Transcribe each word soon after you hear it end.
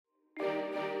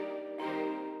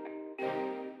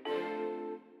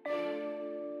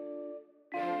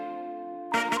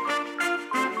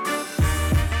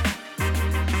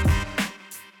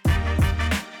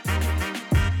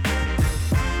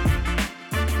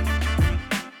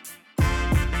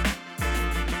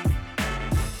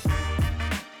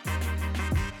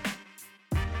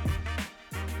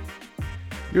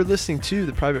You're listening to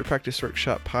the Private Practice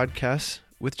Workshop podcast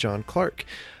with John Clark,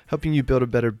 helping you build a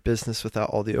better business without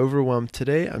all the overwhelm.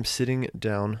 Today, I'm sitting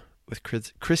down with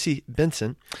Chrissy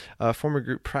Benson, a former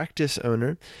group practice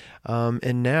owner,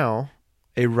 and now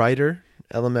a writer,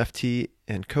 LMFT,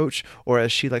 and coach, or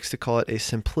as she likes to call it, a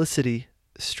simplicity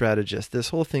strategist. This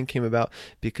whole thing came about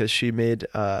because she made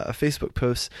a Facebook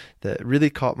post that really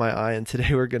caught my eye, and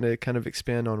today we're going to kind of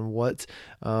expand on what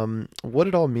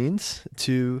it all means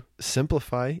to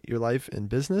simplify your life and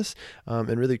business,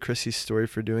 and really Chrissy's story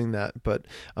for doing that. But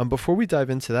before we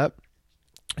dive into that,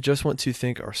 I just want to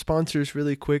thank our sponsors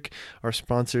really quick, our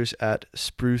sponsors at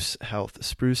Spruce Health.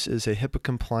 Spruce is a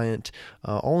HIPAA-compliant,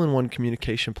 all-in-one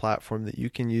communication platform that you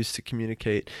can use to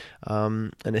communicate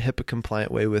in a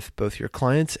HIPAA-compliant way with both your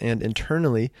clients and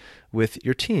internally with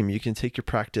your team. You can take your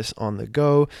practice on the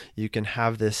go. You can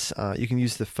have this, you can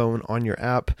use the phone on your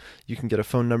app. You can get a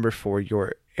phone number for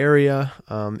your area.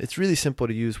 It's really simple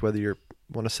to use whether you're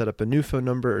want to set up a new phone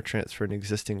number or transfer an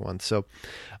existing one. So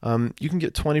you can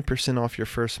get 20% off your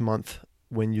first month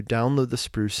when you download the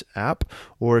Spruce app,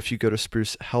 or if you go to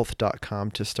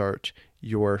sprucehealth.com to start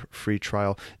your free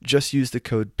trial. Just use the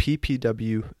code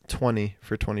PPW20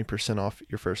 for 20% off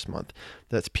your first month.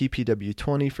 That's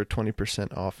PPW20 for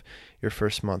 20% off your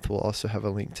first month. We'll also have a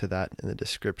link to that in the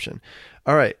description.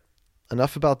 All right,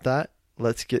 enough about that.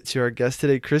 Let's get to our guest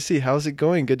today. Chrissy, how's it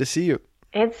going? Good to see you.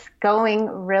 It's going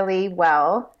really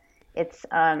well. It's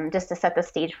just to set the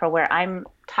stage for where I'm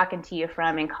talking to you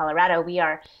from in Colorado. We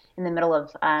are in the middle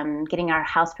of getting our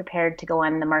house prepared to go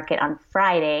on the market on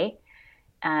Friday,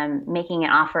 making an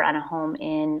offer on a home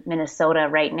in Minnesota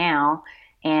right now.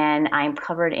 And I'm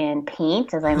covered in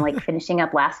paint as I'm like finishing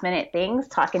up last minute things,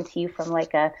 talking to you from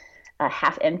like a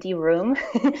half empty room.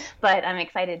 But I'm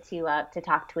excited to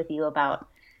talk with you about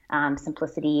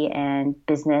simplicity and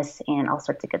business and all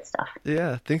sorts of good stuff.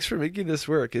 Yeah, thanks for making this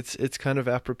work. It's kind of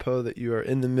apropos that you are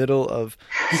in the middle of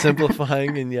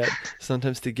simplifying, and yet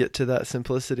sometimes to get to that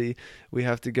simplicity, we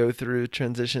have to go through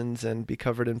transitions and be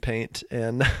covered in paint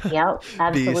and yep,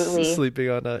 absolutely. be sleeping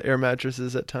on air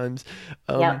mattresses at times.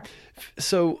 Yep.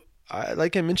 So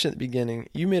like I mentioned at the beginning,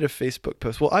 you made a Facebook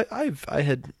post. Well, I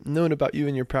had known about you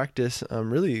and your practice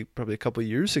really probably a couple of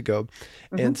years ago.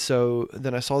 Mm-hmm. And so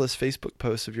then I saw this Facebook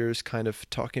post of yours kind of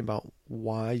talking about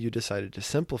why you decided to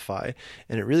simplify.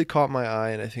 And it really caught my eye.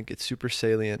 And I think it's super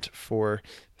salient for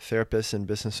therapists and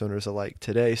business owners alike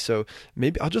today. So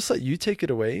maybe I'll just let you take it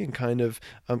away and kind of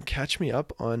catch me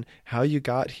up on how you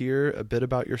got here, a bit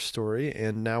about your story,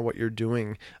 and now what you're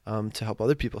doing to help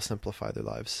other people simplify their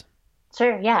lives.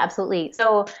 Sure. Yeah, absolutely.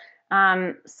 So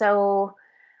I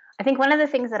think one of the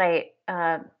things that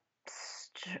I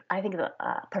think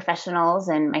professionals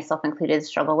and myself included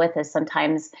struggle with is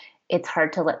sometimes it's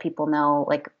hard to let people know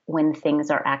like when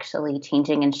things are actually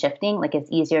changing and shifting. Like it's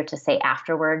easier to say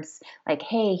afterwards, like,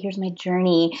 hey, here's my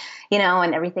journey,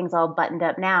 and everything's all buttoned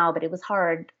up now, but it was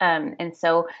hard. And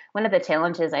so one of the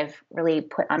challenges I've really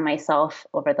put on myself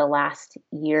over the last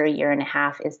year and a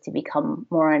half is to become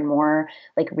more and more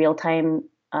like real time,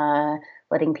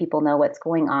 letting people know what's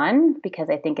going on, because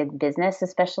I think in business,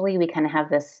 especially, we kind of have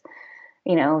this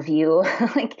view,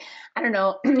 like, I don't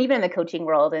know, even in the coaching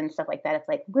world and stuff like that, it's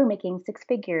like, we're making six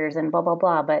figures and blah, blah,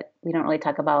 blah. But we don't really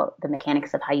talk about the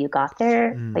mechanics of how you got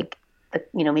there, like,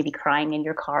 maybe crying in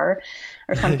your car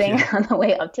or something yeah. on the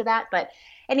way up to that. But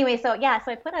anyway, so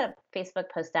I put a Facebook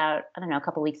post out, I don't know, a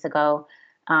couple weeks ago,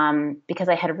 because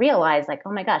I had realized like,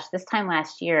 oh my gosh, this time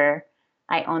last year,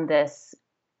 I owned this,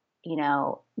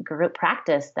 group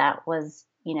practice that was,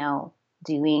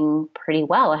 doing pretty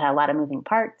well. I had a lot of moving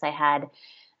parts. I had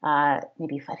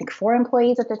maybe I think 4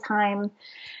 employees at the time.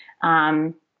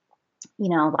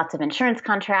 Lots of insurance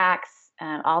contracts,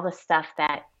 all the stuff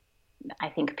that I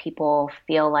think people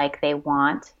feel like they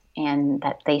want and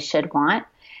that they should want.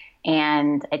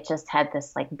 And it just had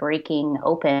this like breaking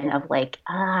open of like,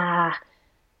 I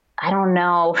don't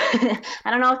know.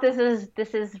 I don't know if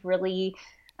this is really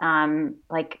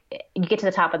like you get to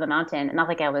the top of the mountain. Not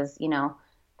like I was,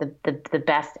 the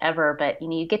best ever, but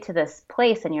you get to this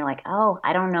place and you're like, oh,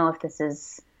 I don't know if this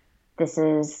is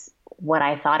what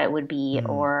I thought it would be,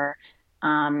 or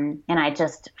and I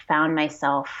just found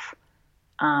myself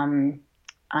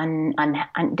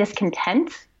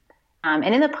discontent. And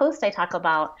in the post, I talk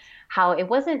about how it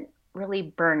wasn't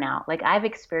really burnout. Like I've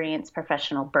experienced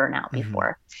professional burnout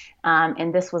before,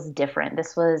 and this was different.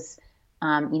 This was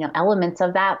elements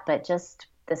of that, but just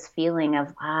this feeling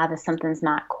of something's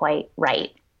not quite right.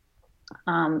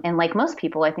 And like most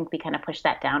people, I think we kind of push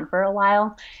that down for a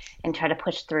while and try to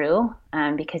push through,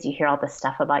 because you hear all this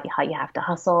stuff about how you have to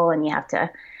hustle and you have to,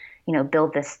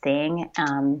 build this thing.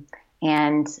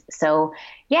 And so,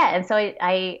 yeah, and so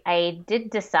I did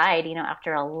decide,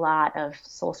 after a lot of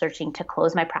soul searching to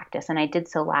close my practice, and I did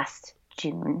so last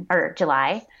June or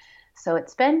July. So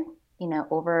it's been,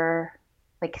 over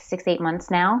like 6, 8 months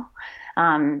now,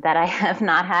 that I have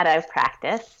not had a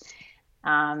practice.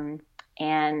 Um,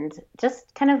 and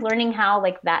just kind of learning how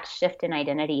like that shift in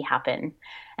identity happened.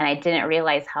 And I didn't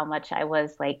realize how much I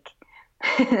was like,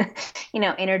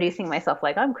 introducing myself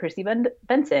like I'm Chrissy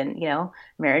Benson,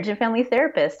 marriage and family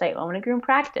therapist. I own a groom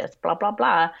practice, blah, blah,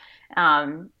 blah.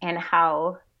 And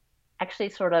how actually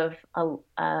sort of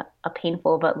a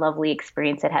painful but lovely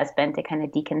experience it has been to kind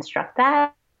of deconstruct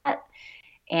that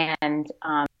and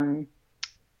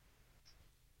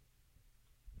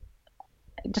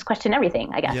just question everything,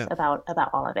 I guess, Yeah. about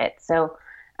all of it. So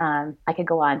I could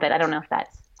go on, but I don't know if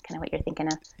that's kind of what you're thinking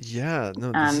of. Yeah.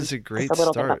 No, this is a Just great a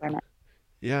little bit about start. where I'm at.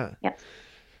 Yeah. Yep.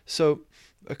 So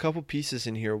a couple pieces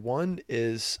in here. One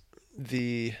is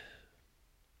the,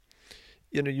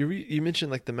 you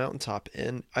mentioned like the mountaintop,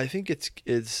 and I think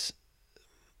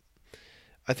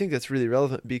I think that's really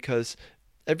relevant because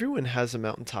everyone has a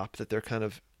mountaintop that they're kind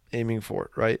of aiming for,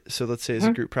 right? So let's say as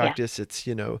a Mhm. group Yeah. practice, it's,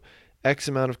 X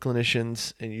amount of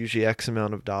clinicians and usually X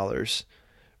amount of dollars,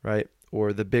 right?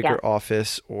 Or the Yeah. bigger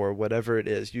office or whatever it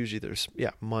is. Usually there's, yeah,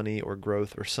 money or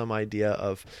growth or some idea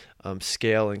of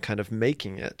scale and kind of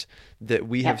making it that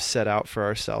we have Yep. set out for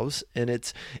ourselves. And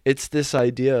it's this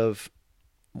idea of,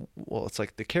 well, it's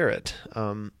like the carrot,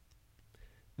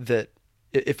 that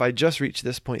if I just reach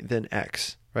this point, then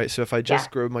X, right? So if I Yeah. just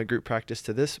grow my group practice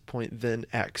to this point, then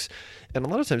X. And a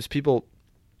lot of times people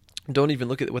don't even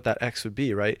look at what that X would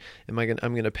be, right? I'm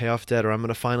gonna pay off debt, or I'm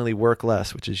gonna finally work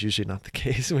less, which is usually not the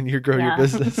case when you grow your Yeah.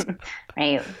 business.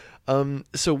 Right.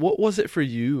 So what was it for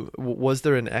you? Was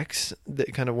there an X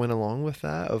that kind of went along with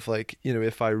that of like,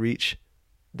 if I reach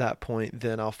that point,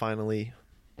 then I'll finally,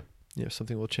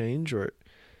 something will change or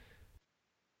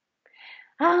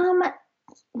Um,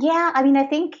 yeah, I mean, I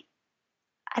think,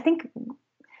 I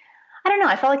don't know.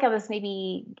 I felt like I was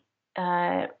maybe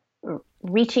uh,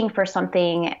 reaching for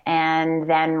something, and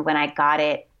then when I got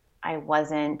it, I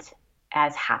wasn't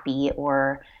as happy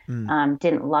or mm,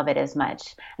 didn't love it as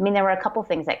much. I mean, there were a couple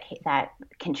things that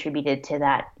contributed to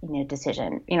that,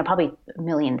 decision. Probably a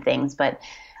million things, but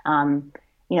um,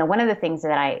 one of the things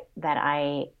that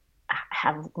I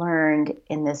have learned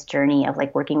in this journey of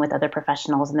like working with other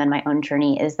professionals and then my own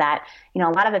journey is that a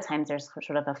lot of the times there's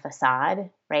sort of a facade,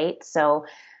 right? So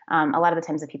a lot of the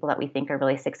times the people that we think are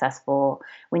really successful,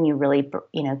 when you really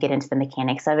get into the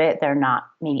mechanics of it, they're not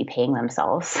maybe paying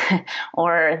themselves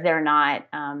or they're not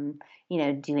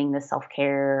doing the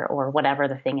self-care or whatever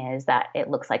the thing is that it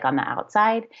looks like on the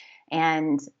outside.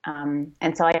 And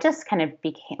so I just kind of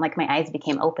became like my eyes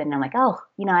became open and I'm like, oh,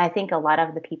 I think a lot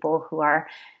of the people who are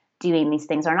doing these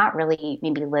things are not really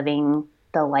maybe living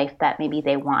the life that maybe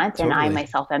they want. And I totally.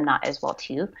 myself am not as well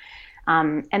too.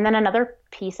 And then another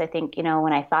piece, I think,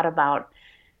 when I thought about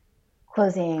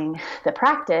closing the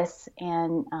practice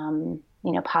and,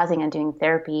 pausing and doing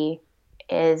therapy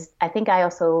is I think I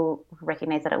also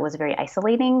recognized that it was very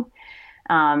isolating.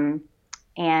 Um,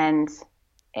 and,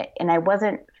 and I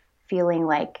wasn't feeling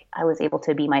like I was able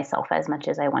to be myself as much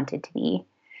as I wanted to be.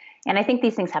 And I think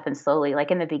these things happen slowly.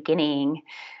 Like in the beginning,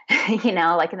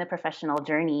 like in the professional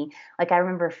journey, like I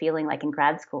remember feeling like in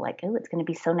grad school, like, oh, it's going to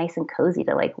be so nice and cozy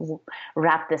to like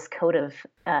wrap this coat of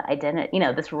identity,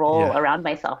 this role Yeah. around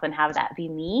myself and have that be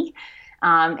me.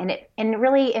 And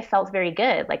really, it felt very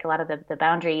good. Like a lot of the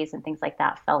boundaries and things like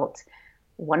that felt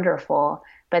wonderful.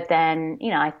 But then,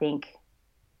 I think,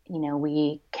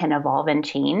 we can evolve and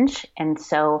change. And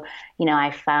so, I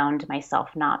found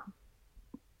myself not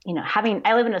having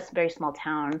I live in a very small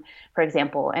town, for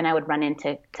example, and I would run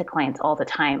into clients all the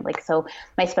time. Like, so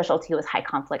my specialty was high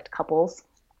conflict couples,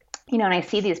 and I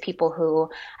see these people who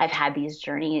I've had these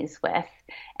journeys with,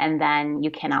 and then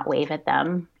you cannot wave at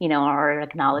them, or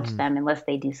acknowledge Mm, them unless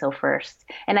they do so first.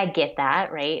 And I get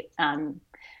that, right?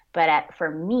 For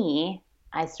me,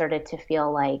 I started to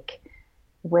feel like,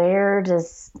 where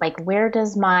does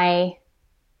my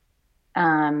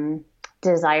um,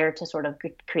 desire to sort of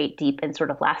create deep and sort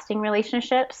of lasting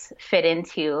relationships fit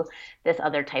into this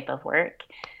other type of work.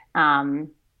 And,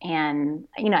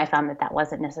 I found that that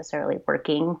wasn't necessarily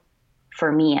working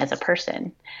for me as a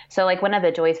person. So like one of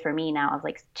the joys for me now of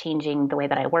like changing the way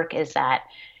that I work is that,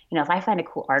 if I find a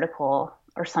cool article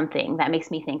or something that makes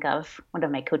me think of one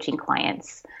of my coaching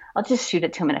clients, I'll just shoot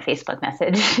it to him in a Facebook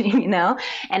message,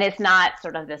 and it's not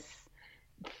sort of this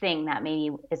thing that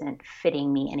maybe isn't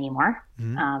fitting me anymore.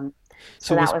 mm. Um,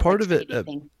 so So was that was part like of it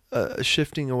shifting.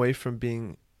 shifting away from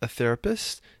being a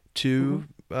therapist Hmm. to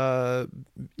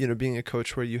being a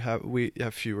coach where we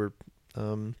have fewer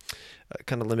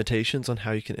kind of limitations on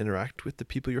how you can interact with the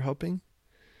people you're helping?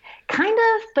 Kind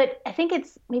of, but I think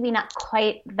it's maybe not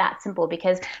quite that simple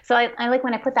because so I like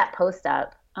when I put that post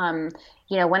up,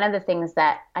 one of the things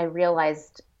that I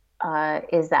realized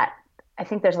is that I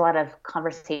think there's a lot of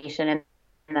conversation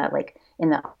in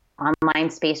the online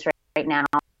space right now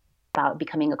about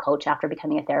becoming a coach after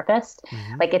becoming a therapist.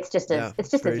 Hmm. Like it's just Yeah, as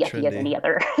yucky as trendy. any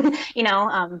other,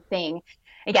 thing.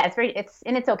 Yeah,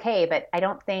 it's okay, but I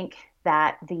don't think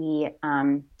that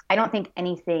I don't think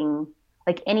anything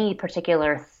like any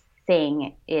particular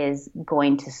thing is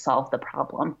going to solve the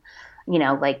problem.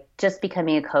 Like just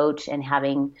becoming a coach and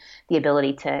having the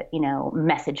ability to,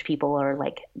 message people or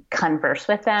like converse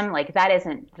with them, like that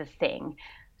isn't the thing.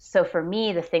 So for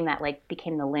me, the thing that like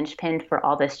became the linchpin for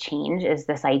all this change is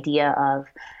this idea of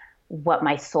what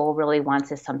my soul really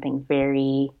wants is something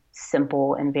very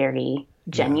simple and very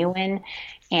Yeah. genuine.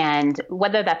 And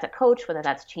whether that's a coach, whether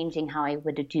that's changing how I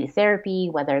would do therapy,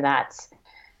 whether that's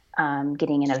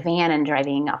getting in a van and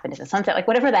driving off into the sunset, like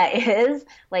whatever that is,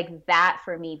 like that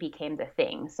for me became the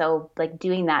thing. So like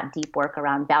doing that deep work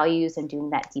around values and doing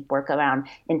that deep work around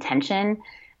intention,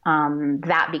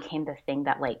 that became the thing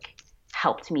that like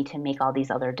helped me to make all these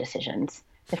other decisions,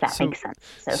 if that So, makes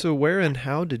sense. so where and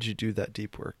how did you do that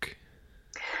deep work?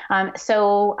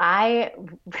 So I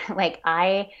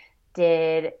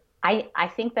did, I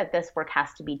think that this work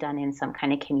has to be done in some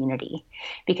kind of community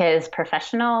because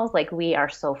professionals, like we are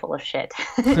so full of shit.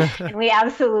 And we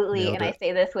absolutely, Nailed and I it.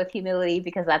 say this with humility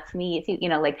because that's me too,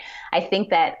 like I think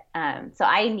that, so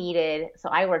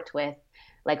I worked with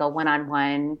like a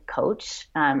one-on-one coach.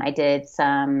 I did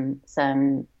some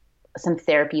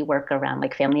therapy work around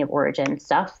like family of origin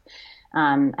stuff.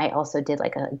 I also did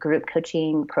like a group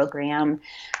coaching program.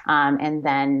 And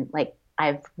then like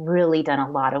I've really done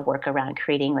a lot of work around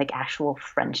creating like actual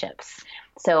friendships.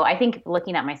 So I think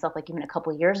looking at myself, like even a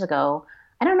couple of years ago,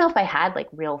 I don't know if I had like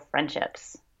real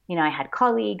friendships. I had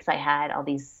colleagues, I had all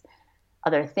these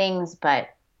other things, but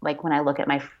like when I look at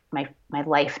my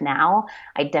life now,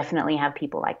 I definitely have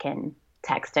people I can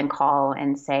text and call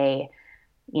and say,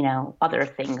 other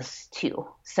things too.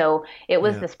 So it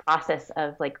was Yeah. this process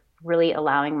of like really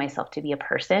allowing myself to be a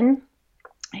person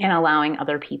and allowing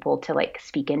other people to like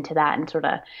speak into that and sort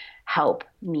of help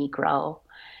me grow.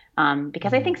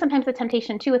 Because I Hmm. think sometimes the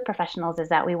temptation too with professionals is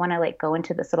that we want to like go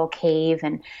into this little cave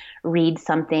and read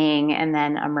something and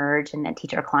then emerge and then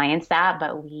teach our clients that,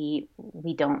 but we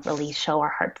don't really show our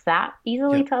hearts that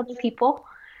easily Yep. to other people.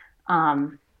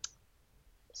 Um,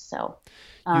 so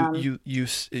You um, you you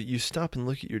you stop and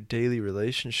look at your daily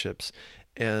relationships,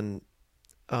 and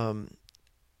um,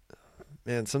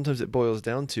 man, sometimes it boils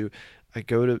down to I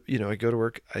go to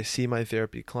work, I see my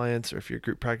therapy clients, or if you're a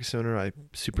group practice owner, I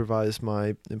supervise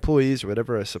my employees or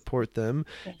whatever, I support them,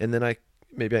 and then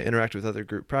maybe I interact with other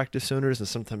group practice owners, and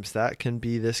sometimes that can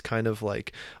be this kind of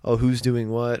like, oh, who's doing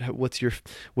what? What's your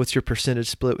percentage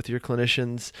split with your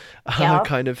clinicians, yep,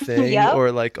 kind of thing, yep,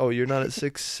 or like, oh, you're not at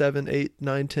 6, 7, 8,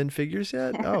 9, 10 figures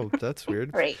yet? Oh, that's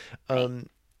weird. right, right. Um,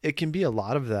 it can be a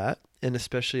lot of that, and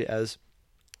especially as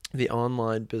the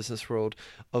online business world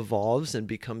evolves and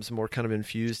becomes more kind of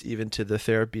infused even to the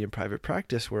therapy and private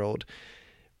practice world,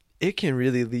 it can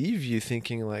really leave you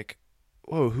thinking like,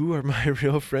 whoa, who are my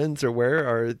real friends, or where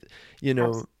are, you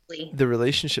know, Absolutely. the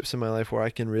relationships in my life where I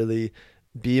can really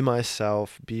be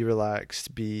myself, be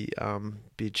relaxed, be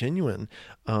genuine.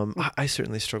 I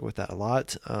certainly struggle with that a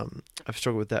lot. I've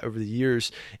struggled with that over the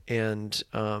years, and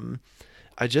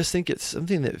I just think it's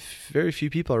something that very few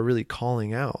people are really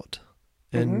calling out,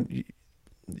 Hmm. and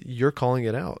you're calling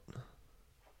it out.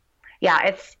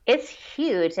 Yeah, it's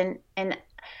huge, and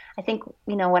I think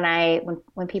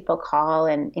when people call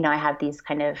and I have these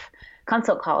kind of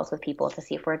consult calls with people to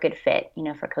see if we're a good fit,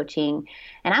 for coaching,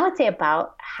 and I would say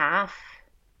about half,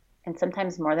 and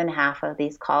sometimes more than half of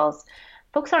these calls,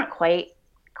 folks aren't quite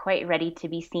ready to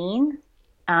be seen.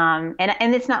 And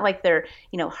it's not like they're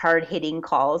hard hitting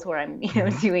calls where I'm Hmm.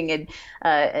 doing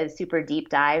a super deep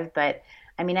dive, but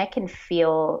I mean I can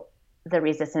feel the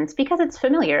resistance because it's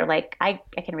familiar. Like I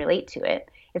can relate to it.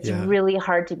 It's Yeah. really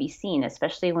hard to be seen,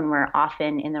 especially when we're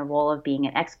often in the role of being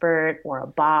an expert or a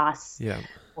boss Yeah.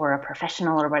 or a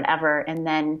professional or whatever. And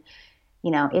then,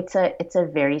 it's a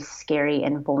very scary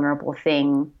and vulnerable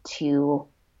thing to,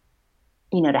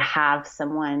 to have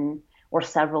someone or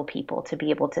several people to be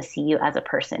able to see you as a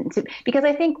person. Because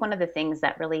I think one of the things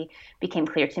that really became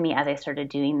clear to me as I started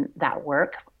doing that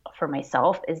work for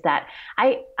myself is that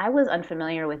I was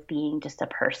unfamiliar with being just a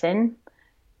person.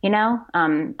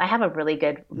 I have a really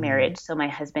good Mm. marriage, so my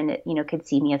husband, could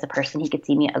see me as a person. He could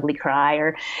see me ugly cry,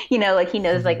 or, like he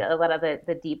knows like a lot of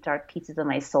the deep dark pieces of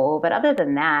my soul. But other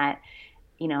than that,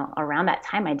 around that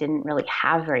time, I didn't really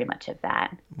have very much of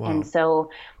that. And Wow. so,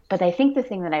 but I think the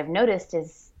thing that I've noticed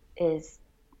is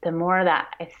the more that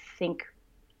I think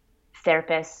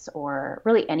therapists, or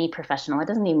really any professional, it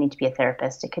doesn't even need to be a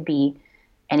therapist, it could be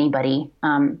anybody,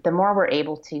 the more we're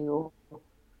able to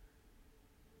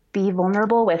be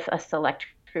vulnerable with a select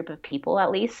group of people,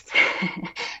 at least,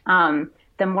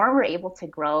 the more we're able to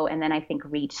grow, and then I think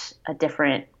reach a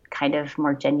different kind of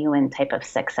more genuine type of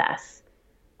success,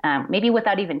 maybe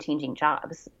without even changing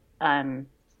jobs. Um,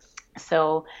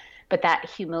 so, but that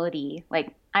humility,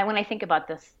 like when I think about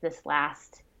this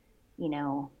last,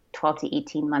 12 to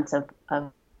 18 months of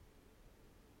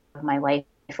my life,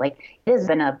 like it has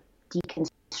been a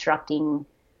deconstructing,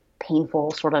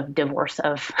 painful sort of divorce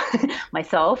of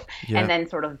myself, and Yeah. then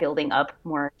sort of building up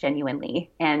more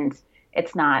genuinely. And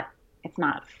it's not it's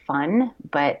not fun,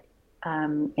 but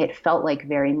it felt like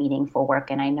very meaningful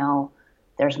work, and I know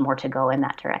there's more to go in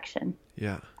that direction.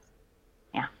 Yeah.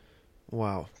 Yeah.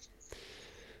 Wow.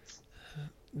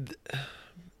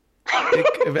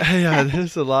 Yeah,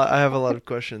 there's a lot. I have a lot of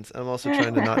questions. I'm also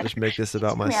trying to not just make this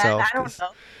about Man, I myself, don't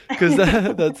because know.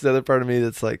 that's the other part of me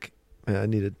that's like, man, I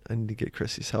need to get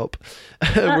Chrissy's help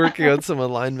working on some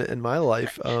alignment in my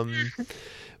life.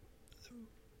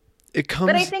 It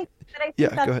But I comes. think,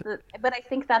 Yeah, go ahead. but I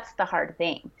think that's the hard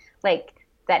thing. Like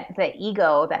that, the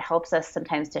ego that helps us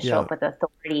sometimes to show Yeah, up with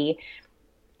authority,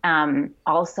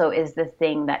 also is the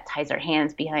thing that ties our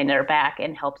hands behind our back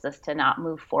and helps us to not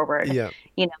move forward. yeah,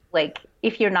 Like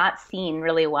if you're not seen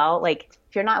really well, like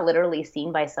if you're not literally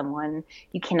seen by someone,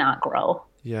 you cannot grow.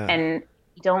 yeah, And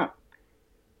you don't,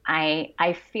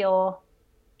 I feel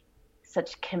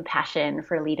such compassion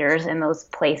for leaders in those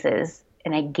places,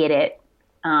 and I get it.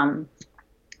 Um,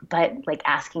 but like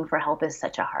asking for help is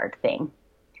such a hard thing,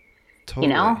 you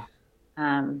know? totally.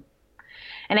 Um,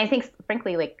 and I think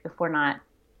frankly, like if we're not,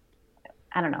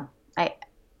 I don't know, I,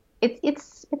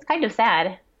 it's kind of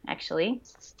sad actually,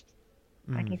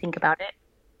 when you Mm. think about it.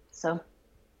 So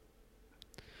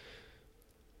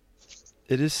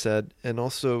It is sad, and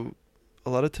also a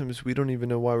lot of times we don't even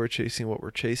know why we're chasing what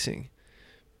we're chasing.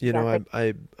 You yeah, know, like,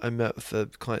 I met with a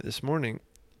client this morning,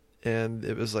 and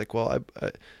it was like, well,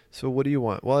 so what do you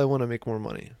want? Well, I want to make more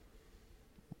money.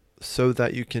 So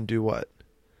that you can do what?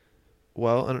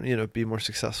 Well, I don't, be more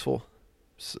successful.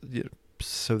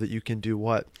 So that you can do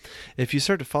what? If you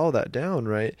start to follow that down,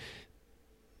 right?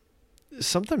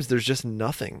 Sometimes there's just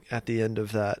nothing at the end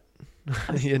of that,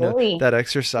 absolutely, that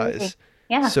absolutely, exercise,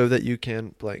 yeah, so that you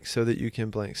can blank, so that you can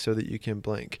blank, so that you can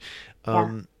blank. yeah,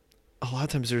 Um, a lot of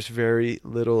times there's very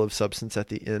little of substance at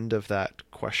the end of that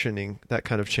questioning, that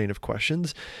kind of chain of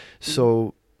questions. mhm,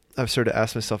 So I've started to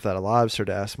ask myself that a lot. I've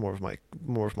started to ask more of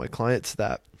my clients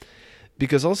that,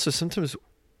 because also sometimes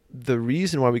the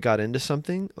reason why we got into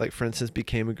something, like for instance,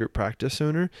 became a group practice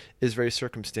owner, is very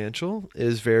circumstantial,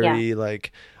 is yeah, very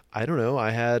like, I don't know,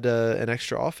 I had an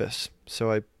extra office.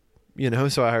 So I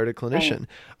hired a right, clinician.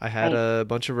 I had right, a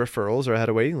bunch of referrals, or I had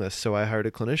a waiting list. So I hired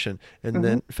a clinician. And hmm,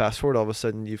 then fast forward, all of a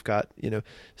sudden you've got,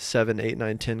 7, 8,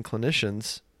 9, 10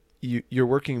 clinicians. You're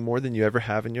working more than you ever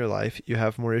have in your life. You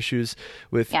have more issues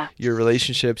with yeah, your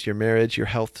relationships, your marriage, your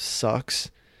health sucks.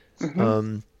 hmm,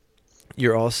 Um,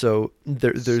 you're also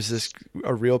there's this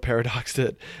a real paradox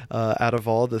that out of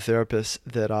all the therapists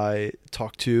that I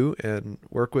talk to and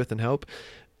work with and help,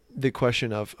 the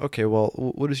question of, okay, well,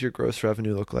 what does your gross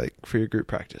revenue look like for your group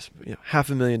practice?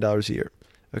 $500,000 a year.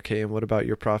 Okay, and what about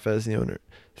your profit as the owner?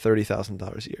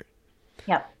 $30,000 a year.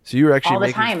 yep, So you were actually all the making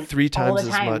time, three all times the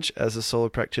as time. much as a solo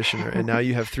practitioner, and now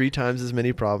you have three times as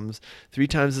many problems, three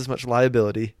times as much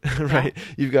liability, Yeah, right?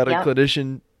 You've got a yep,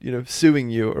 clinician, suing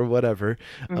you or whatever,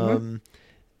 hmm, um,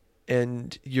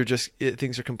 and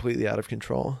things are completely out of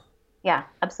control. yeah,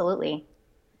 absolutely.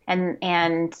 And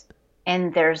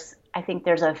I think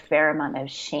there's a fair amount of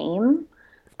shame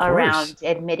Of course. around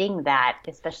admitting that,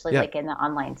 especially Yeah. like in the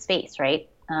online space, right?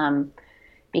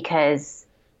 Because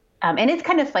and it's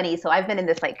kind of funny. So I've been in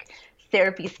this like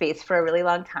therapy space for a really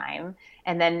long time,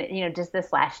 and then just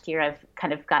this last year I've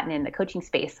kind of gotten in the coaching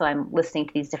space, so I'm listening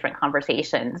to these different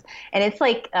conversations, and it's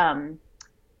like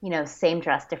same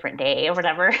dress, different day or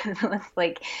whatever. So it's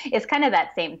like, it's kind of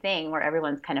that same thing where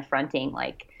everyone's kind of fronting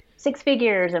like six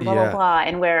figures and blah, blah, Yeah. blah.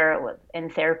 And where in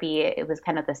therapy, it was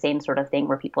kind of the same sort of thing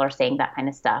where people are saying that kind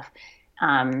of stuff.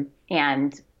 Um,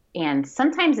 and, and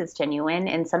sometimes it's genuine,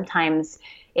 and sometimes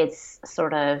it's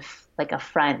sort of like a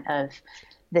front of,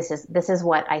 this is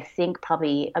what I think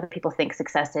probably other people think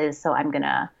success is. So I'm going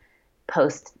to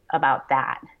post about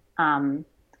that. And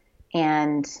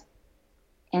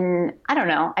I don't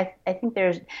know. I think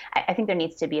I think there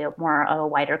needs to be more of a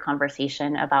wider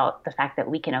conversation about the fact that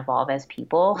we can evolve as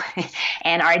people,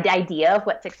 and our idea of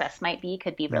what success might be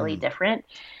could be really different.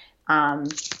 Um,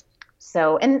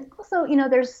 so, and also,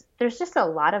 there's just a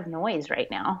lot of noise right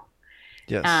now.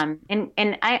 Yes. And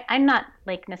I'm not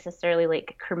like necessarily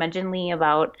like curmudgeonly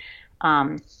about,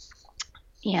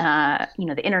 yeah,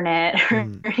 the internet or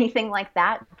Mm. anything like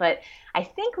that. But I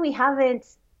think we haven't.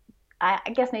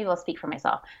 I guess maybe I'll speak for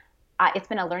myself. It's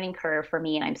been a learning curve for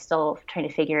me, and I'm still trying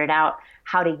to figure it out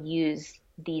how to use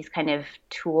these kind of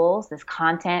tools, this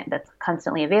content that's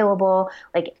constantly available,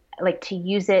 like to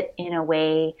use it in a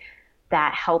way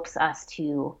that helps us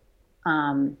to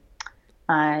um,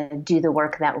 do the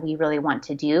work that we really want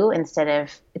to do instead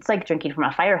of it's like drinking from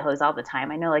a fire hose all the time.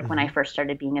 I know, like when I Hmm. first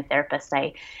started being a therapist,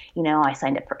 I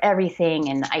signed up for everything,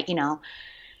 and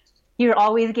you're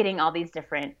always getting all these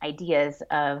different ideas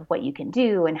of what you can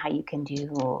do and how you can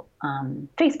do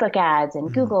Facebook ads and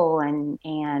Hmm. Google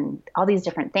and all these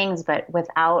different things, but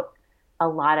without a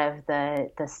lot of the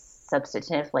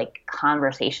substantive like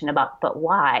conversation about but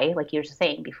why, like you were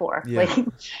saying before, Yeah. like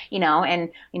and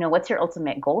what's your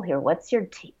ultimate goal here? What's your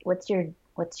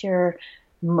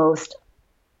most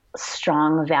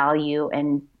strong value,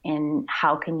 and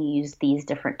how can you use these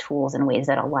different tools in ways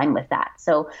that align with that?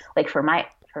 So like for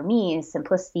me,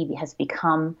 simplicity has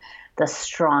become the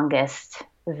strongest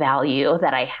value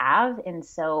that I have. And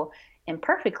so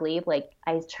imperfectly, like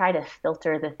I try to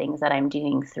filter the things that I'm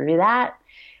doing through that.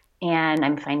 And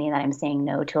I'm finding that I'm saying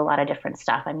no to a lot of different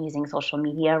stuff. I'm using social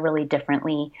media really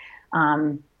differently.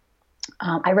 Um,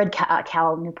 I read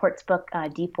Cal Newport's book,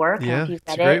 Deep Work. I don't know if Yeah. you've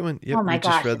It's a read great it. one. Yep. Oh We my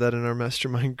just gosh, read that in our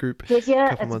mastermind group did you? a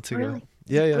couple It's months ago. brilliant.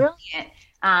 It's Yeah. Yeah. brilliant.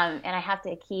 And I have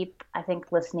to keep, I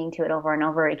think, listening to it over and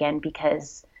over again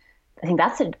because I think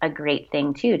that's a great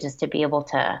thing too, just to be able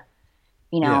to,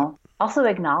 Yeah. also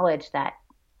acknowledge that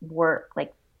work,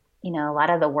 like, a lot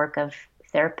of the work of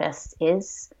therapists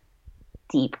is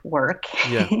deep work,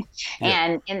 Yeah.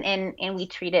 Yeah. and we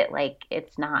treat it like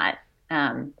it's not.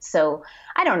 So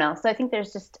I don't know. So I think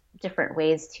there's just different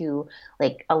ways to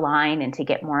like align and to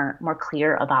get more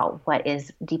clear about what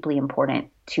is deeply important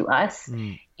to us,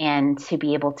 Mm. and to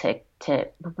be able to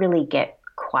really get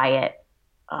quiet.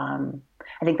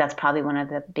 I think that's probably one of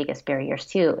the biggest barriers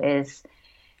too. Is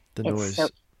The it's so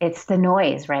noise. it's the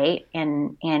noise, right?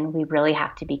 And we really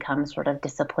have to become sort of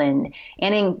disciplined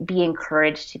and be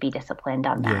encouraged to be disciplined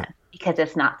on Yeah. that, because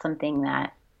it's not something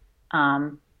that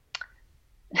um,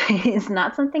 it's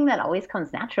not something that always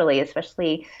comes naturally,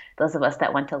 especially those of us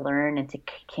that want to learn and to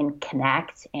can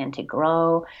connect and to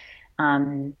grow.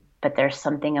 But there's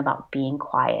something about being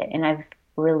quiet, and I've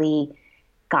really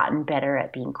gotten better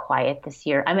at being quiet this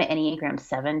year. I'm an Enneagram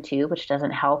 7 too, which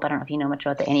doesn't help. I don't know if you know much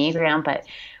about the Enneagram, but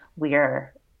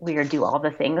we're do all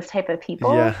the things type of Yeah.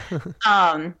 people.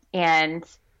 And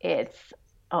it's,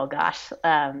 oh gosh.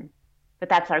 But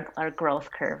that's our growth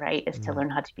curve, right? Is to Mm. learn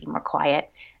how to be more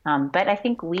quiet. But I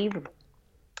think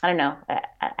I don't know,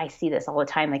 I see this all the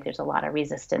time. Like there's a lot of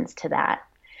resistance to that,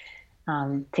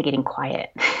 to getting quiet.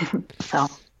 So,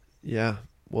 Yeah.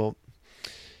 Well,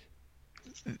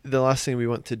 the last thing we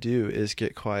want to do is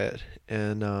get quiet.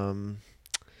 And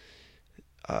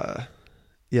uh,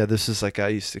 yeah, this is like I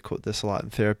used to quote this a lot in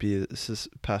therapy. This is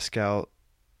Pascal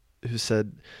who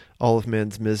said, "All of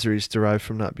man's miseries derive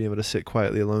from not being able to sit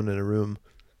quietly alone in a room."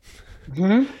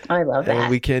 I love And that.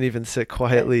 we can't even sit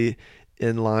quietly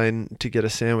in line to get a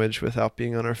sandwich without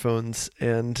being on our phones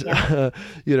and Yep.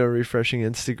 refreshing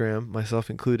Instagram, myself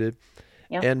included.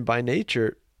 Yep. And by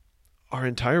nature, our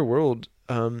entire world.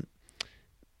 And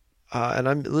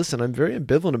I'm very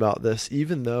ambivalent about this,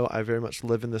 even though I very much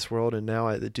live in this world and now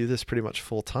I do this pretty much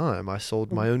full time. I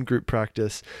sold my own group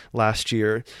practice last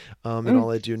year, and Mm.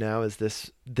 all I do now is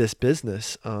this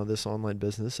business, this online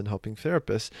business, and helping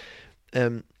therapists.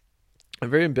 And I'm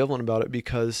very ambivalent about it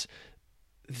because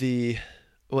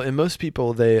and most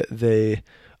people they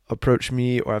approach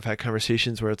me, or I've had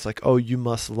conversations where it's like, oh, you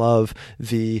must love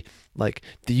the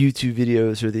YouTube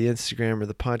videos or the Instagram or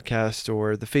the podcast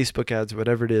or the Facebook ads,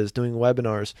 whatever it is, doing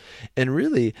webinars. And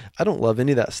really, I don't love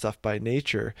any of that stuff by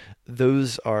nature.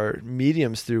 Those are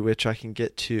mediums through which I can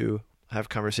get to have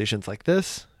conversations like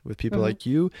this with people Hmm. like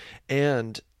you,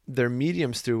 and they're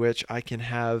mediums through which I can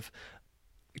have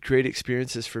great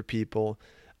experiences for people,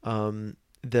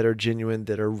 that are genuine,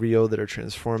 that are real, that are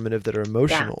transformative, that are Yeah.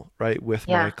 emotional, right? With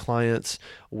my Yeah. clients,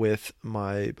 with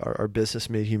our business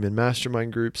made human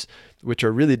mastermind groups, which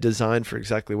are really designed for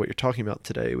exactly what you're talking about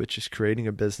today, which is creating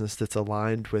a business that's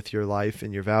aligned with your life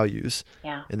and your values,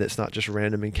 Yeah. and that's not just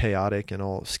random and chaotic and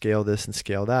I'll scale this and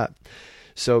scale that.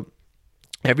 So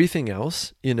everything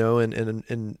else, and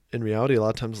in reality, a lot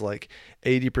of times like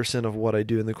 80% of what I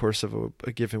do in the course of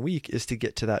a given week is to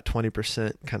get to that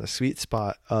 20% kind of sweet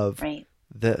spot of Right.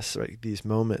 this, right? These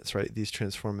moments, right? These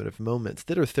transformative moments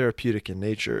that are therapeutic in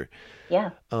nature,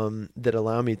 Yeah. that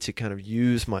allow me to kind of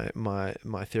use my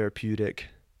therapeutic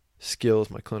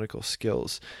skills, my clinical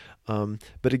skills.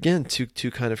 But again, to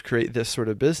kind of create this sort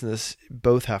of business,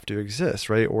 both have to exist,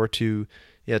 right? Or to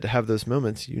have those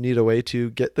moments, you need a way to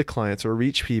get the clients or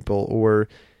reach people or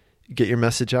get your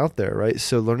message out there, right?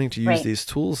 So learning to use Right. these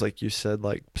tools, like you said,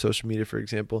 like social media, for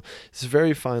example, it's a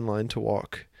very fine line to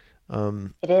walk,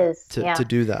 It is. to Yeah.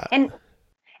 do that. And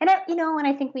and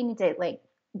I think we need to like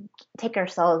take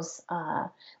ourselves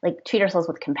like treat ourselves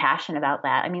with compassion about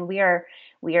that. I mean, we are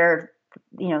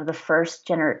the first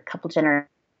couple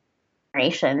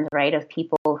generations, right, of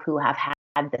people who have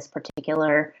had this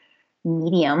particular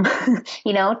medium,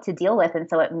 to deal with. And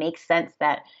so it makes sense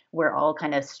that we're all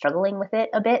kind of struggling with it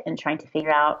a bit and trying to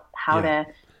figure out Yeah.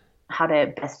 how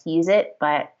to best use it.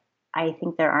 But I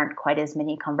think there aren't quite as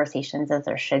many conversations as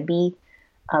there should be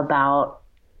about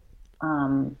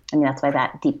that's why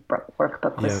that deep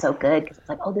workbook was Yeah. so good, because it's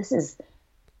like, oh,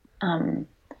 um,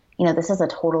 this is a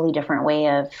totally different way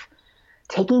of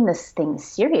taking this thing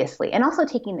seriously and also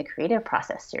taking the creative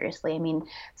process seriously. I mean,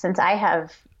 since I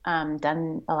have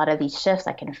done a lot of these shifts,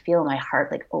 I can feel my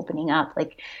heart like opening up.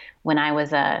 Like when I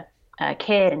was a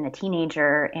kid and a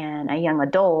teenager and a young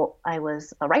adult, I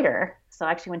was a writer. So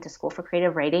I actually went to school for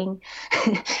creative writing.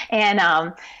 And,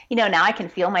 now I can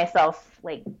feel myself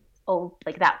like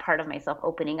that part of myself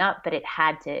opening up, but it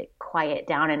had to quiet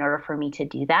down in order for me to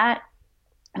do that.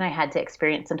 And I had to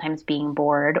experience sometimes being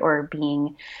bored or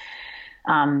being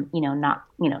not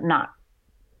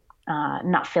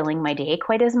filling my day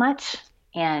quite as much,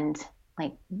 and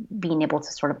like being able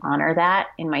to sort of honor that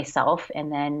in myself.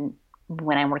 And then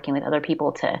when I'm working with other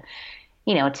people to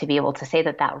be able to say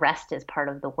that that rest is part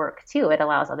of the work too, it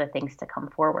allows other things to come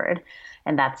forward,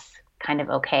 and that's kind of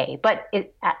okay. But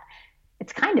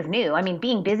it's kind of new. I mean,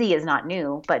 being busy is not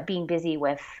new, but being busy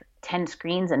with 10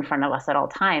 screens in front of us at all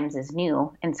times is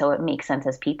new. And so it makes sense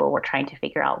as people, we're trying to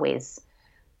figure out ways,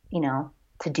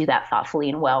 to do that thoughtfully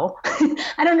and well.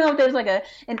 I don't know if there's like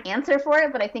an answer for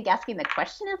it, but I think asking the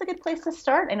question is a good place to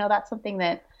start. I know that's something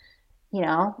that,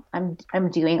 I'm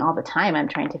doing all the time. I'm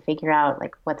trying to figure out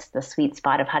like what's the sweet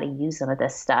spot of how to use some of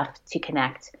this stuff to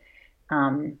connect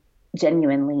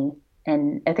genuinely.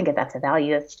 And I think that that's a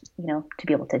value, to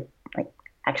be able to like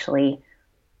actually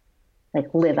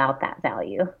like live out that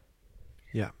value.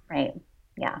 Yeah. Right.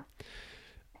 Yeah.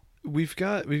 We've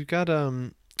got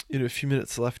a few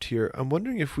minutes left here. I'm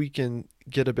wondering if we can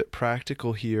get a bit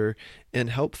practical here and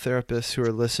help therapists who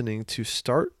are listening to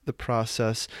start the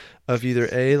process of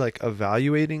either like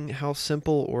evaluating how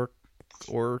simple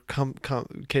or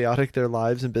chaotic their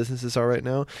lives and businesses are right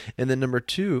now, and then number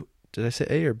two, did I say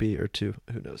A or B or two?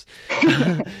 Who knows?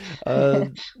 uh,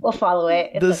 We'll follow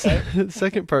it. It's okay. the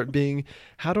second part being,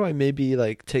 how do I maybe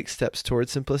like take steps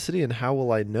towards simplicity, and how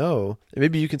will I know? And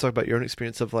maybe you can talk about your own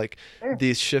experience of like Sure.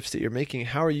 these shifts that you're making.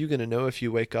 How are you going to know if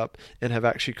you wake up and have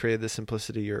actually created the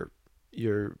simplicity you're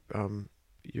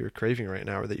craving right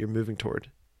now, or that you're moving toward?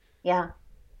 Yeah.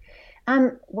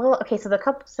 Well, okay. So a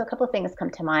couple of things come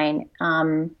to mind.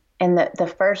 And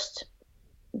the first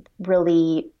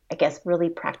really, I guess, really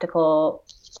practical,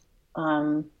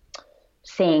 um,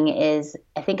 thing is,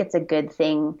 I think it's a good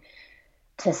thing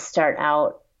to start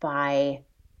out by,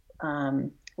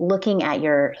 looking at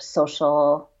your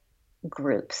social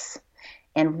groups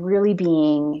and really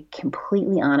being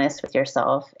completely honest with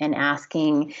yourself and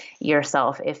asking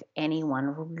yourself if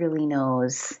anyone really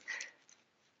knows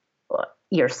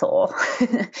your soul.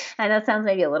 And that sounds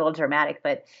maybe a little dramatic,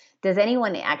 but does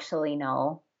anyone actually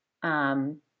know?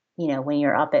 When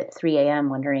you're up at 3 a.m.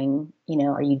 wondering,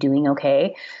 are you doing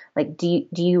okay? Like, do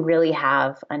you really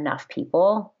have enough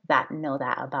people that know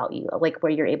that about you? Like,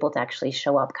 where you're able to actually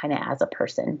show up kind of as a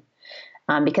person?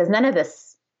 Because none of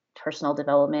this personal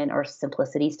development or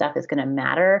simplicity stuff is going to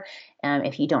matter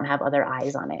if you don't have other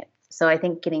eyes on it. So I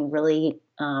think getting really,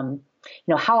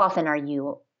 how often are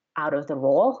you out of the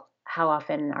role? How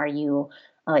often are you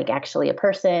like actually a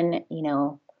person?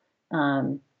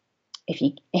 If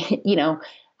you,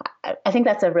 I think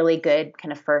that's a really good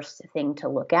kind of first thing to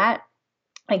look at.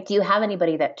 Like, do you have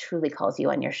anybody that truly calls you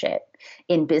on your shit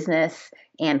in business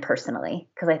and personally?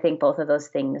 Because I think both of those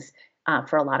things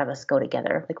for a lot of us go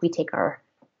together. Like we take our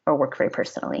work very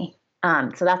personally.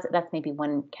 So that's maybe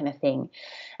one kind of thing.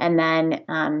 And then,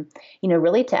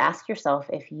 really to ask yourself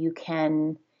if you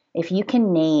can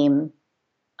name,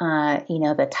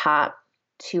 the top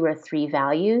 2 or 3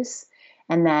 values,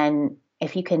 and then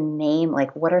if you can name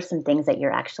like what are some things that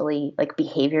you're actually like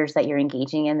behaviors that you're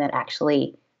engaging in that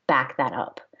actually back that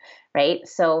up, right?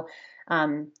 So,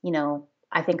 I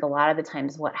think a lot of the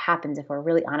times what happens if we're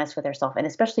really honest with ourselves, and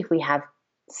especially if we have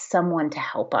someone to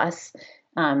help us,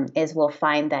 is we'll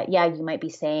find that, yeah, you might be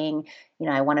saying,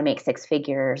 I want to make 6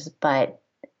 figures, but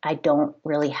I don't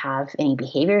really have any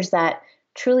behaviors that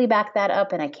truly back that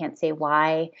up, and I can't say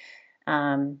why,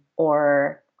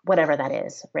 or whatever that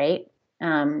is, right?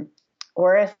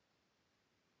 Or if,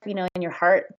 in your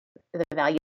heart, the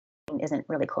value isn't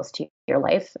really close to your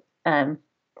life. Does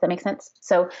that make sense?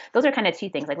 So those are kind of 2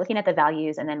 things, like looking at the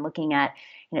values and then looking at,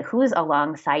 who's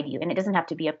alongside you. And it doesn't have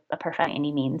to be a perfect by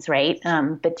any means, right?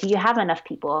 But do you have enough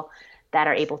people that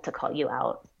are able to call you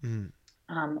out? Mm.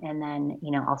 And then,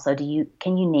 also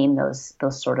can you name those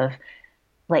sort of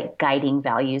like guiding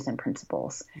values and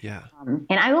principles? Yeah.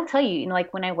 And I will tell you,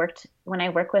 like when I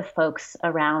work with folks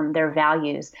around their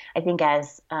values, I think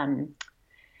as,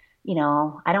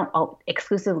 I don't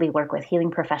exclusively work with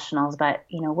healing professionals, but,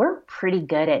 we're pretty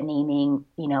good at naming,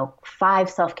 5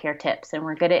 self-care tips, and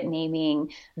we're good at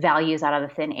naming values out of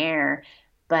the thin air,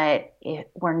 but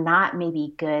we're not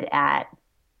maybe good at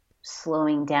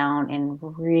slowing down and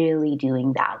really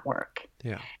doing that work.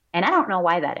 Yeah. And I don't know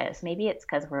why that is. Maybe it's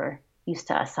because we're used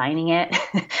to assigning it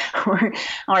or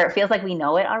it feels like we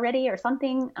know it already or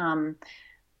something.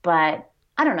 But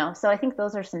I don't know. So I think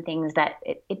those are some things that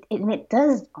it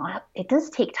does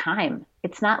take time.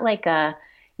 It's not like an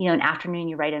afternoon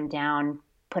you write them down,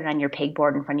 put it on your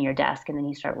pegboard in front of your desk, and then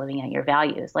you start living out your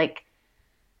values. Like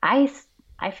I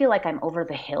feel like I'm over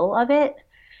the hill of it,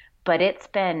 but it's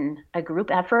been a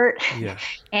group effort. Yeah.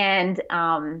 And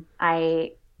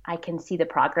I can see the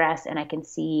progress, and I can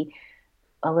see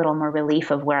a little more relief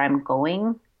of where I'm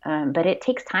going. But it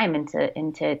takes time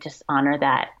and to just honor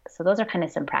that. So those are kind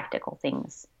of some practical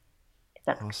things.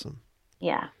 Awesome.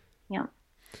 Yeah. Yeah.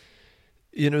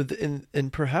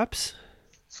 And perhaps,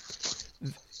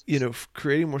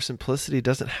 creating more simplicity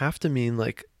doesn't have to mean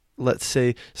like, let's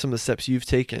say some of the steps you've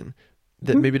taken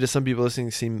that maybe to some people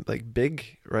listening seem like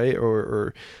big, right?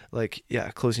 Or like,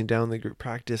 closing down the group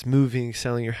practice, moving,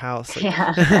 selling your house.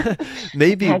 Like,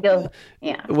 maybe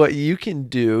what you can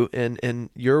do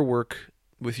and your work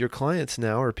with your clients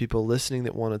now, or people listening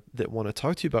that want to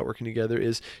talk to you about working together,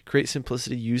 is create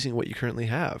simplicity using what you currently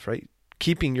have, right?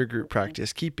 Keeping your group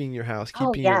practice, keeping your house,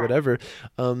 keeping your whatever.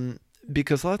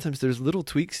 Because a lot of times there's little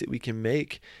tweaks that we can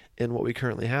make in what we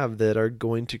currently have that are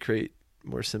going to create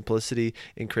more simplicity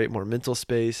and create more mental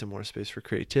space and more space for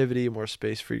creativity, more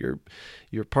space for your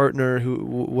partner,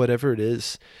 whatever it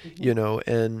is,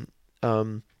 and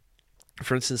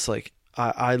for instance, like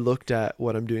I looked at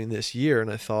what I'm doing this year and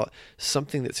I thought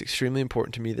something that's extremely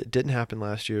important to me that didn't happen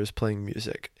last year is playing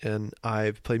music. And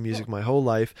I've played music my whole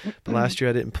life, but last year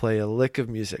I didn't play a lick of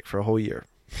music for a whole year.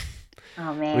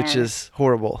 Oh man. Which is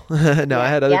horrible. Now I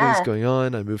had other things going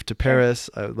on. I moved to Paris.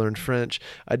 I learned French.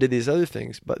 I did these other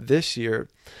things. But this year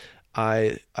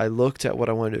I looked at what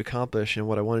I wanted to accomplish, and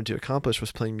what I wanted to accomplish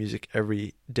was playing music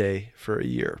every day for a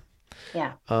year.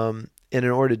 Yeah. And in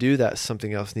order to do that,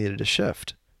 something else needed to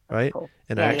shift. Right. Cool.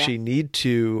 And I actually need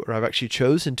to, or I've actually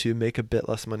chosen to make a bit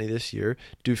less money this year,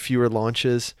 do fewer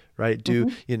launches, right?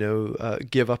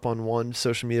 Give up on one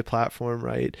social media platform,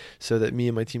 right? So that me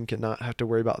and my team can not have to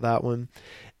worry about that one.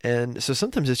 And so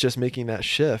sometimes it's just making that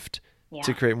shift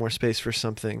to create more space for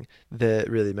something that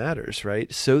really matters,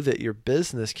 right? So that your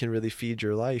business can really feed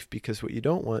your life, because what you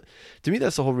don't want, to me,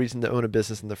 that's the whole reason to own a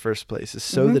business in the first place, is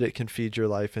so that it can feed your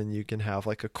life and you can have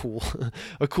like a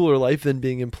cooler life than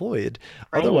being employed.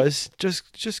 Right. Otherwise,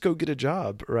 just go get a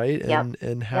job, right?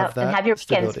 And have that and have your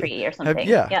stability. Weekends free or something.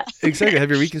 Exactly. Have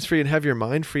your weekends free and have your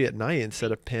mind free at night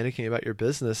instead of panicking about your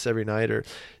business every night, or,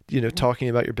 talking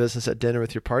about your business at dinner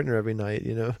with your partner every night,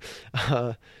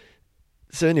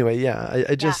 So anyway,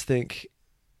 I just think,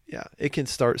 it can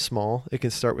start small. It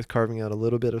can start with carving out a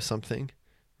little bit of something,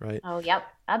 right? Oh, yep,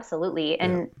 absolutely.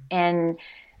 And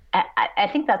I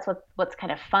think that's what's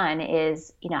kind of fun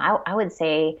is, I would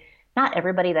say not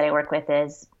everybody that I work with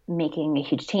is making a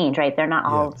huge change, right? They're not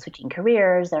all switching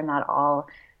careers. They're not all,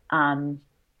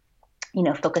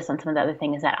 focused on some of the other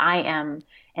things that I am.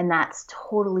 And that's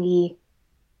totally,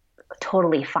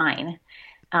 totally fine.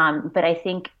 But I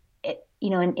think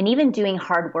and even doing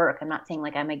hard work. I'm not saying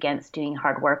like I'm against doing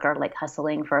hard work or like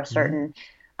hustling for a certain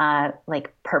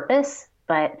like purpose,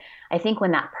 but I think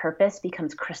when that purpose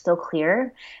becomes crystal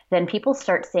clear, then people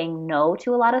start saying no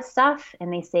to a lot of stuff,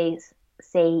 and they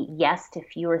say yes to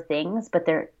fewer things, but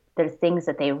they're things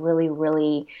that they really,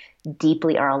 really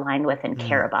deeply are aligned with and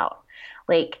care about.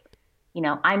 Like,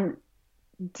 I'm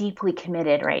deeply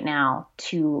committed right now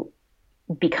to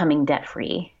becoming debt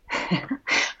free.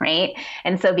 Right.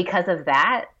 And so because of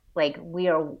that, like we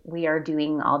are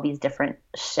doing all these different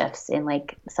shifts in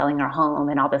like selling our home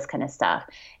and all this kind of stuff.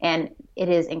 And it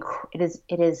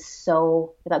is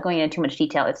so, without going into too much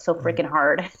detail, it's so freaking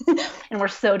hard and we're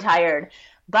so tired,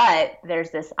 but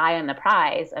there's this eye on the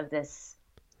prize of this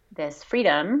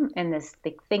freedom and this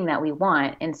thing that we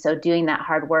want. And so doing that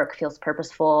hard work feels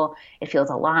purposeful. It feels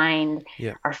aligned.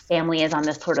 Yeah. Our family is on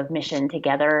this sort of mission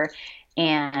together,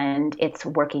 and it's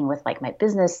working with like my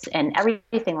business and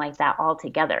everything like that all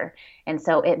together. And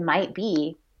so it might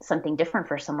be something different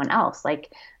for someone else. Like,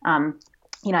 I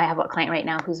have a client right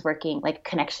now who's working, like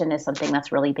connection is something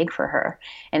that's really big for her.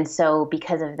 And so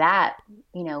because of that,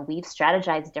 we've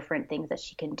strategized different things that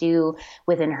she can do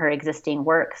within her existing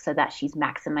work so that she's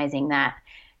maximizing that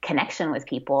connection with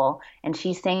people. And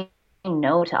she's saying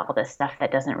no to all this stuff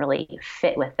that doesn't really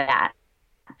fit with that.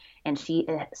 And she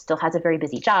still has a very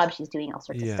busy job. She's doing all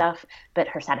sorts of stuff, but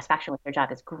her satisfaction with her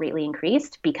job is greatly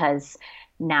increased because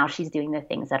now she's doing the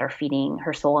things that are feeding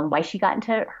her soul and why she got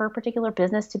into her particular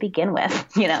business to begin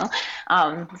with, not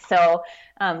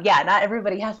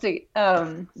everybody has to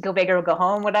go big or go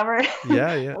home, whatever.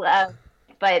 Yeah.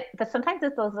 But sometimes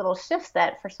it's those little shifts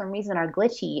that for some reason are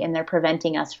glitchy and they're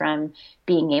preventing us from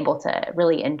being able to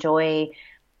really enjoy,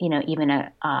 even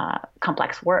a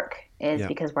complex work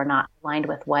because we're not aligned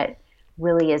with what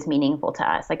really is meaningful to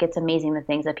us. Like it's amazing the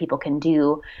things that people can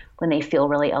do when they feel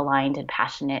really aligned and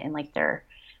passionate and like they're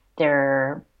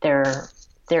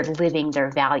living their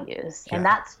values. Yeah. And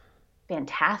that's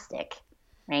fantastic.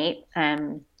 Right.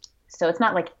 So it's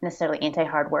not like necessarily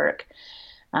anti-hard work.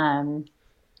 But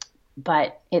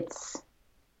it's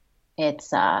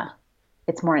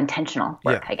more intentional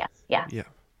work, I guess. Yeah. Yeah.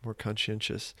 More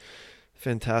conscientious.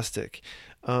 Fantastic.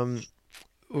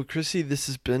 Well, Chrissy, this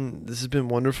has been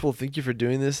wonderful. Thank you for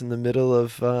doing this in the middle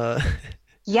of.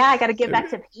 Yeah, I got to get back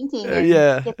to painting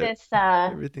and get this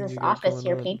office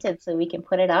here painted so we can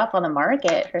put it up on the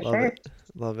market for sure.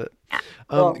 Love it. Yeah,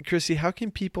 cool. Chrissy, how can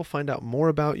people find out more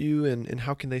about you and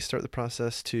how can they start the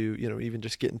process to, even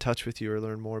just get in touch with you or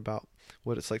learn more about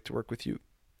what it's like to work with you?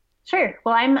 Sure.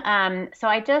 Well, I've kind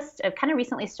of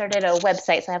recently started a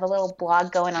website, so I have a little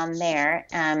blog going on there.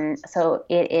 So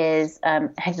it is, I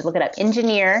have to look it up,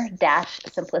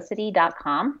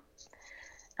 engineer-simplicity.com.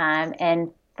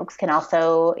 And folks can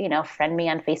also, friend me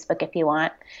on Facebook if you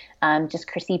want. Just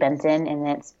Chrissy Benson, and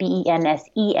it's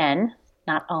Bensen,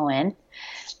 not O-N.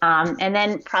 And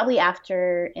then probably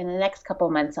in the next couple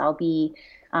of months, I'll be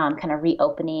kind of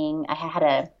reopening. I had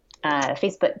a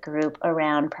Facebook group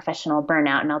around professional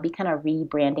burnout, and I'll be kind of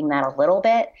rebranding that a little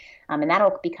bit. And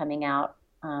that'll be coming out.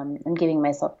 I'm giving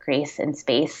myself grace and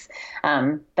space.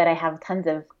 But I have tons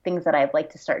of things that I'd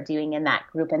like to start doing in that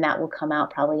group, and that will come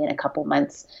out probably in a couple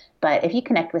months. But if you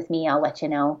connect with me, I'll let you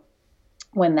know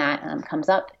when that comes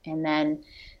up. And then,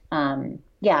 I'm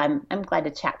glad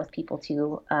to chat with people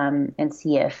too, and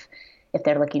see if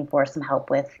they're looking for some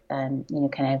help with, kind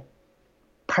of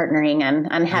partnering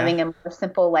on having a more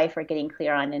simple life or getting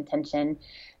clear on intention.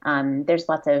 There's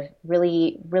lots of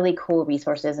really, really cool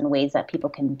resources and ways that people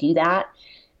can do that.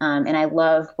 And I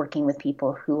love working with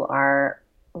people who are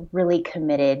really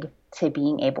committed to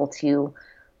being able to,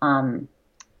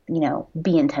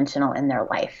 be intentional in their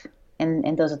life.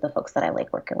 And those are the folks that I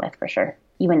like working with for sure,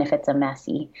 even if it's a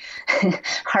messy,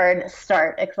 hard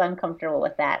start, because I'm comfortable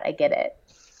with that. I get it.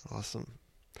 Awesome.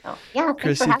 Oh, yeah,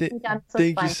 Chrissy,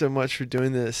 thank you so much for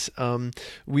doing this.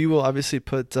 We will obviously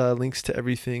put links to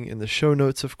everything in the show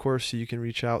notes, of course, so you can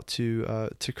reach out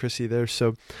to Chrissy there.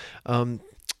 So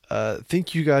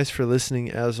thank you guys for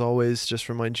listening. As always, just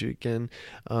remind you again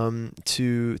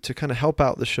to kind of help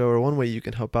out the show, or one way you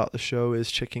can help out the show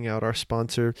is checking out our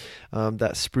sponsor,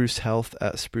 that's Spruce Health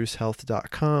at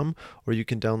sprucehealth.com, or you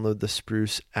can download the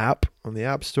Spruce app on the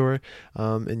App Store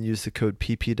and use the code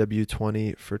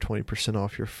PPW20 for 20%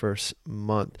 off your first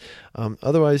month.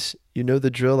 Otherwise, you know the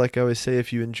drill. Like I always say,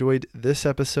 if you enjoyed this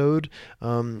episode,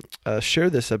 share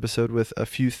this episode with a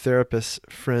few therapist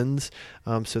friends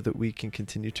so that we can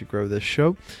continue to grow this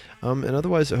show. And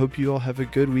otherwise, I hope you all have a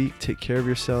good week. Take care of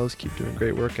yourselves. Keep doing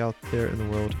great work out there in the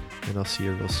world. And I'll see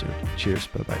you real soon. Cheers.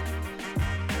 Bye-bye.